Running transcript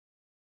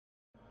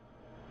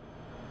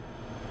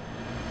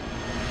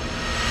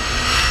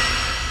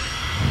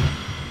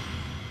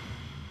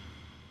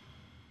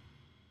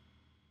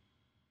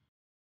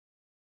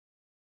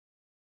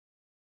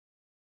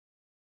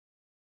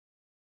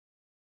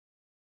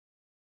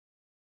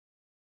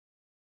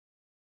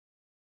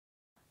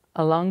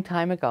A long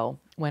time ago,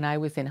 when I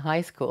was in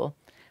high school,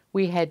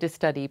 we had to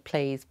study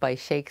plays by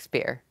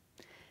Shakespeare.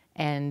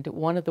 And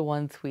one of the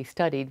ones we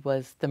studied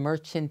was The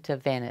Merchant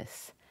of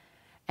Venice.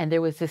 And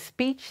there was a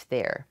speech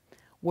there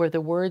where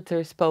the words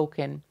are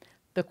spoken,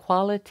 "The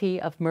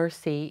quality of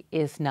mercy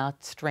is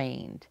not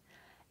strained.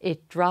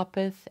 It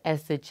droppeth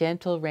as the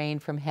gentle rain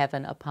from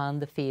heaven upon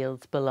the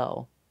fields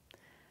below."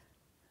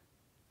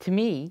 To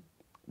me,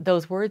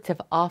 those words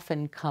have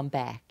often come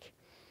back.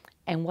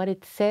 And what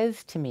it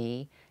says to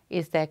me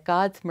is that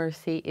God's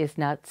mercy is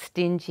not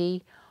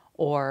stingy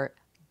or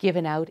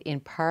given out in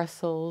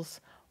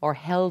parcels or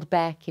held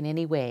back in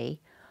any way,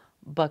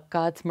 but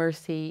God's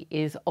mercy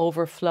is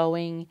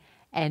overflowing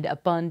and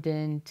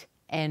abundant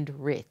and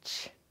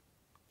rich.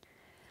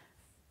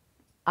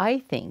 I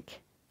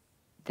think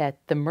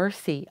that the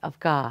mercy of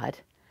God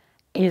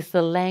is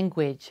the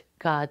language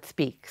God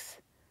speaks.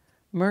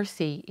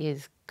 Mercy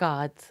is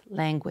God's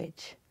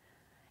language.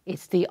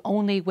 It's the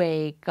only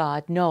way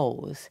God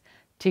knows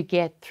to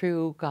get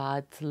through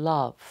God's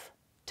love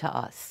to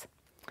us.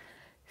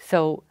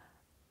 So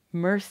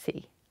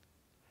mercy,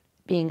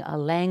 being a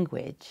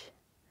language,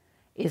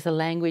 is a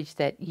language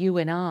that you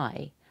and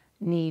I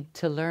need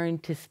to learn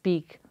to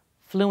speak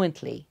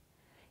fluently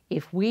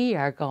if we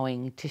are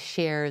going to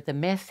share the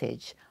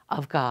message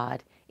of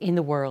God in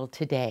the world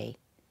today.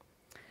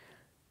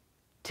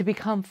 To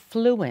become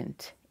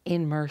fluent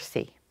in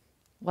mercy,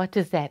 what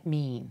does that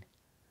mean?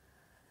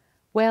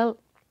 Well,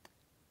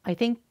 I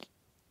think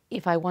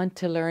if I want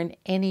to learn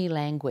any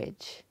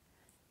language,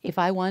 if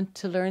I want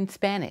to learn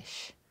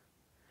Spanish,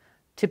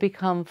 to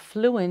become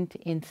fluent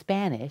in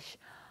Spanish,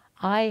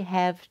 I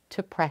have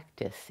to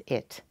practice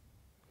it.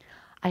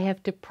 I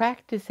have to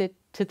practice it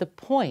to the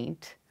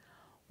point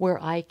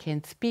where I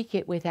can speak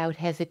it without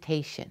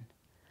hesitation.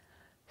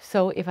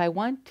 So if I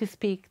want to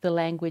speak the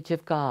language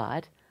of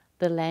God,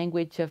 the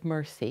language of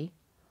mercy,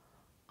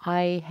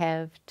 I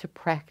have to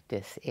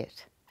practice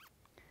it.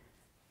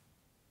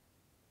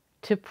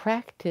 To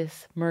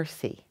practice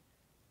mercy,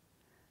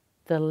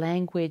 the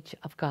language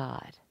of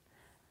God,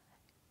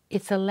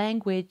 it's a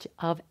language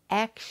of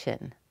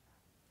action,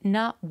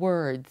 not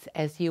words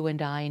as you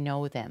and I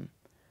know them.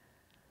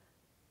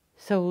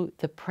 So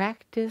the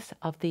practice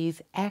of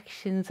these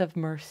actions of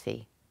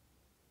mercy,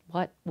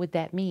 what would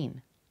that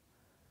mean?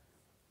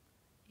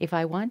 If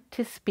I want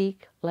to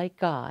speak like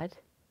God,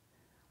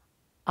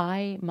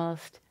 I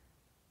must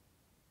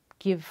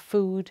give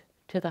food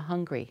to the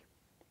hungry.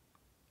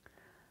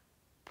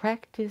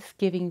 Practice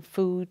giving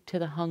food to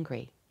the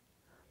hungry.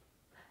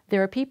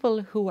 There are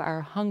people who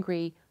are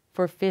hungry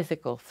for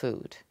physical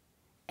food,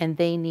 and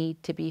they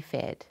need to be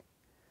fed.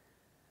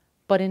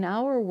 But in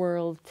our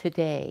world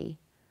today,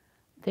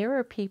 there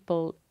are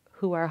people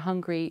who are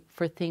hungry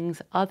for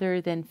things other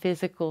than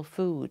physical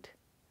food.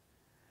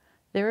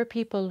 There are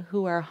people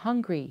who are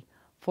hungry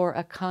for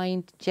a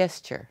kind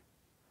gesture,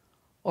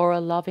 or a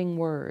loving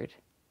word,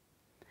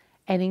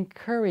 an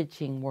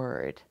encouraging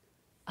word,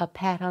 a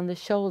pat on the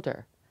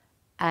shoulder,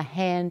 a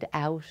hand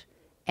out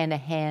and a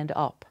hand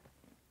up.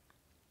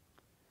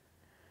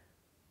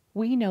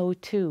 We know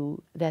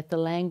too that the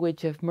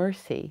language of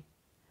mercy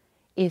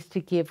is to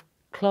give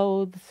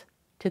clothes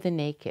to the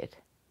naked.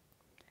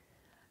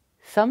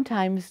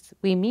 Sometimes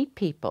we meet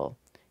people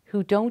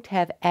who don't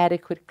have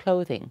adequate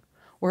clothing.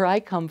 Where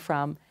I come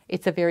from,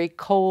 it's a very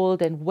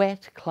cold and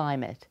wet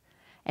climate,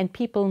 and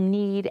people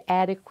need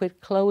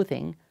adequate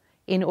clothing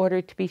in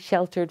order to be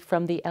sheltered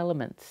from the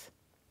elements.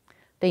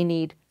 They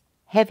need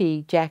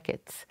heavy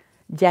jackets,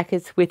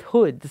 jackets with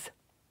hoods.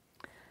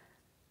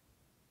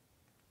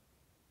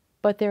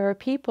 But there are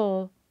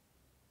people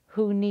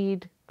who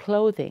need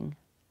clothing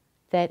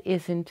that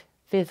isn't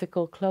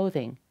physical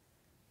clothing.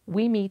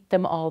 We meet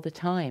them all the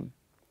time.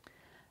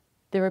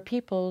 There are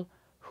people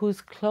whose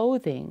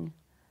clothing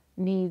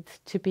needs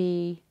to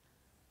be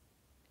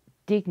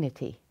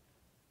dignity.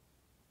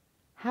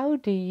 How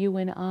do you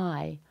and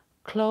I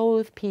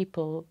clothe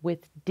people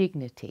with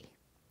dignity?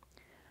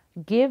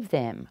 Give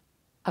them,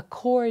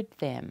 accord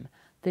them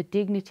the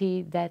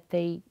dignity that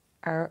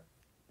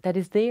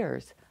is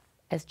theirs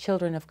as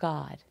children of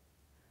God.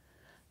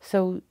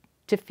 So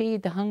to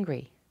feed the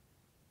hungry,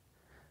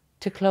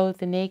 to clothe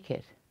the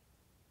naked,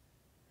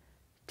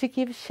 to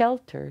give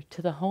shelter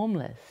to the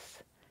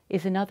homeless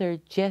is another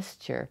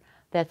gesture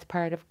that's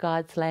part of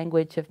God's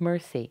language of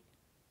mercy.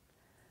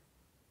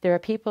 There are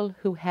people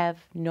who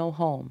have no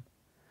home,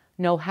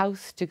 no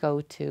house to go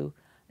to,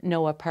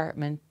 no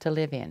apartment to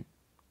live in.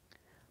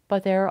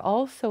 But there are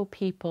also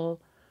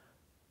people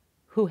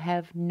who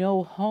have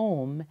no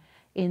home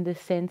in the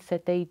sense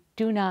that they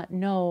do not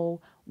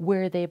know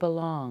where they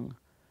belong.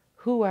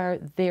 Who are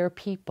their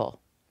people?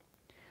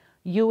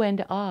 You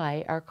and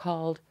I are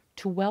called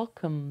to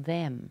welcome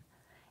them.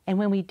 And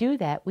when we do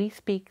that, we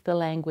speak the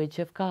language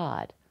of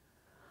God.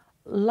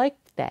 Like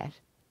that,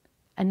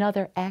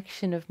 another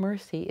action of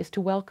mercy is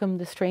to welcome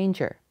the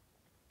stranger.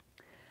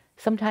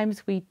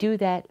 Sometimes we do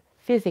that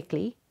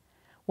physically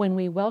when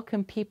we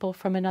welcome people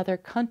from another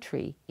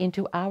country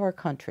into our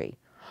country,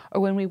 or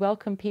when we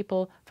welcome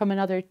people from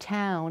another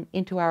town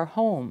into our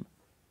home.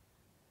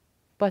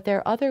 But there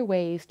are other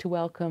ways to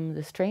welcome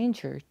the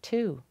stranger,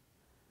 too.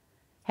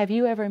 Have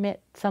you ever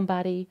met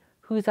somebody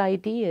whose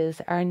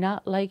ideas are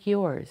not like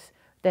yours,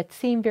 that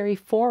seem very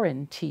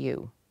foreign to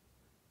you?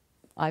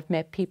 I've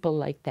met people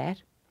like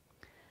that.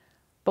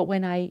 But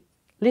when I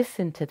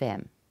listen to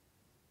them,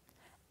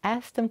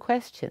 ask them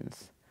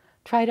questions,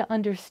 try to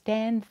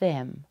understand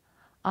them,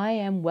 I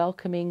am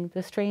welcoming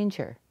the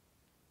stranger.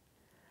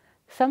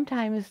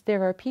 Sometimes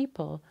there are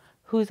people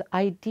whose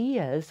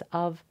ideas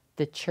of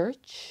the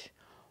church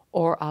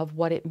or of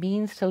what it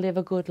means to live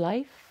a good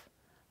life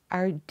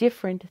are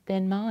different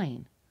than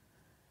mine.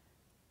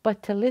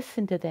 But to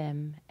listen to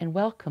them and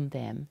welcome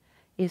them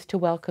is to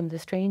welcome the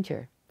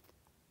stranger.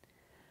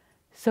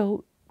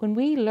 So when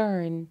we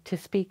learn to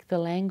speak the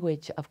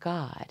language of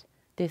God,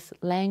 this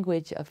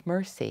language of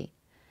mercy,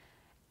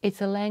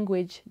 it's a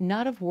language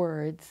not of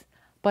words,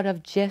 but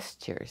of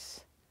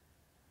gestures.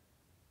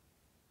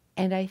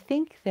 And I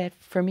think that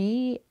for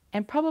me,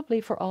 and probably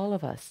for all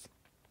of us,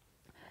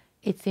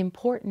 it's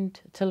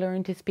important to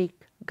learn to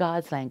speak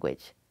God's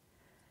language.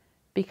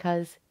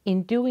 Because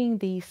in doing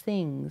these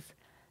things,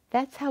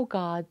 that's how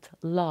God's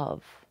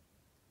love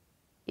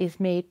is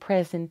made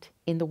present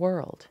in the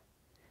world.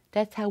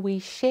 That's how we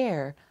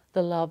share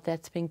the love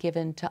that's been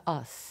given to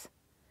us.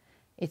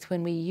 It's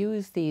when we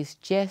use these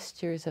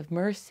gestures of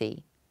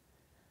mercy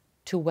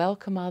to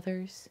welcome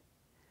others,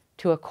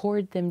 to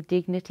accord them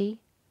dignity,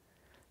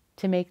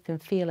 to make them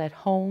feel at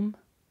home,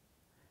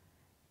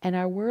 and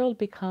our world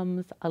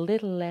becomes a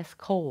little less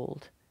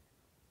cold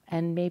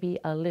and maybe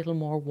a little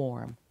more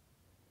warm.